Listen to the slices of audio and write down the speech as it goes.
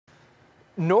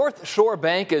North Shore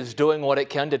Bank is doing what it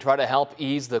can to try to help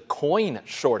ease the coin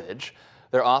shortage.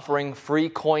 They're offering free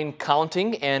coin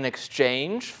counting and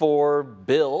exchange for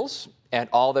bills at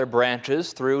all their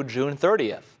branches through June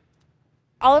 30th.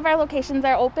 All of our locations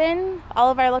are open. All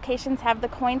of our locations have the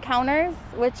coin counters,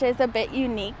 which is a bit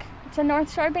unique to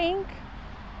North Shore Bank.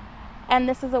 And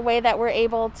this is a way that we're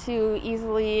able to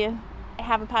easily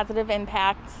have a positive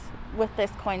impact with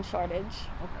this coin shortage.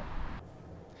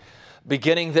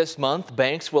 Beginning this month,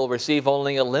 banks will receive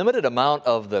only a limited amount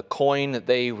of the coin that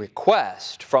they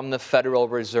request from the Federal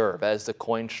Reserve as the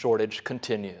coin shortage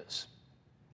continues.